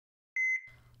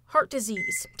Heart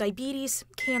disease, diabetes,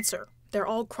 cancer. They're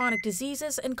all chronic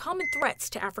diseases and common threats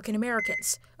to African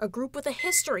Americans, a group with a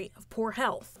history of poor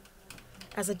health.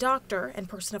 As a doctor and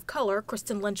person of color,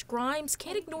 Kristen Lynch Grimes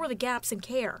can't ignore the gaps in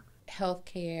care.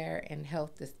 Healthcare and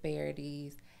health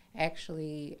disparities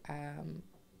actually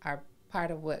are part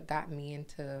of what got me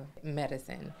into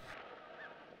medicine.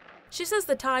 She says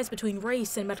the ties between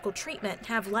race and medical treatment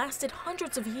have lasted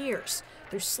hundreds of years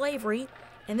through slavery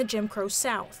and the Jim Crow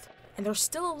South, and they're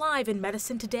still alive in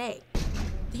medicine today.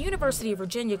 The University of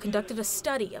Virginia conducted a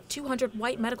study of 200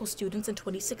 white medical students in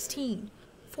 2016.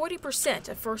 40%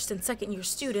 of first and second year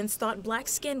students thought black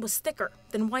skin was thicker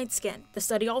than white skin. The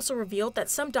study also revealed that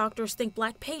some doctors think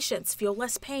black patients feel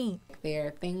less pain. There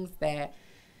are things that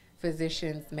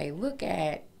physicians may look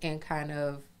at and kind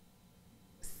of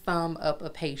sum up a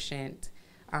patient,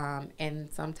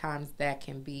 and sometimes that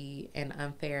can be an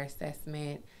unfair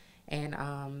assessment,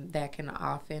 and that can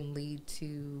often lead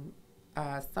to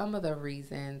some of the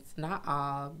reasons, not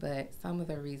all, but some of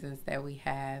the reasons that we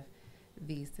have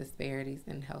these disparities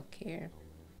in healthcare.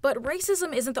 But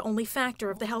racism isn't the only factor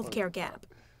of the healthcare gap.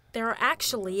 There are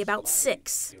actually about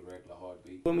 6.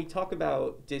 When we talk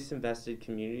about disinvested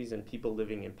communities and people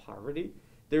living in poverty,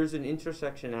 there's an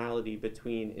intersectionality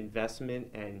between investment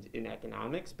and in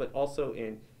economics, but also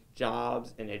in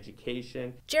jobs and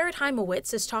education. Jared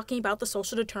Heimowitz is talking about the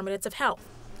social determinants of health,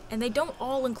 and they don't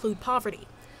all include poverty.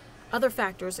 Other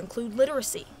factors include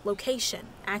literacy, location,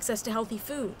 access to healthy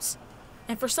foods.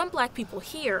 And for some black people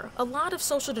here, a lot of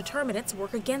social determinants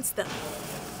work against them.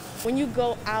 When you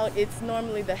go out, it's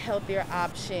normally the healthier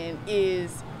option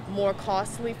is more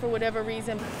costly for whatever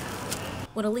reason.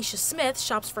 When Alicia Smith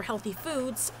shops for healthy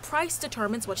foods, price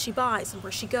determines what she buys and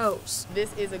where she goes.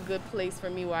 This is a good place for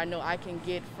me where I know I can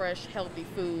get fresh, healthy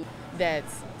food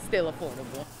that's still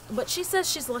affordable. But she says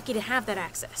she's lucky to have that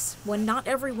access, when not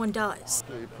everyone does.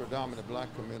 The predominant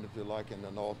black community, like in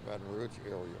the North Baton Rouge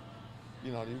area,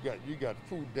 you know, you got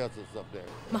food deserts up there.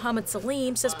 Muhammad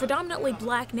Salim says predominantly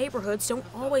black neighborhoods don't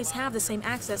always have the same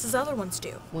access as other ones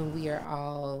do. When we are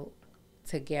all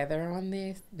together on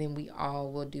this, then we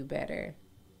all will do better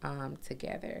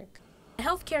together. A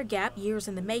healthcare gap years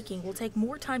in the making will take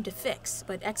more time to fix,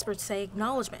 but experts say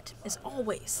acknowledgement is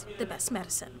always the best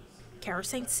medicine. Kara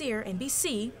St. Cyr,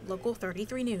 NBC, Local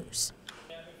 33 News.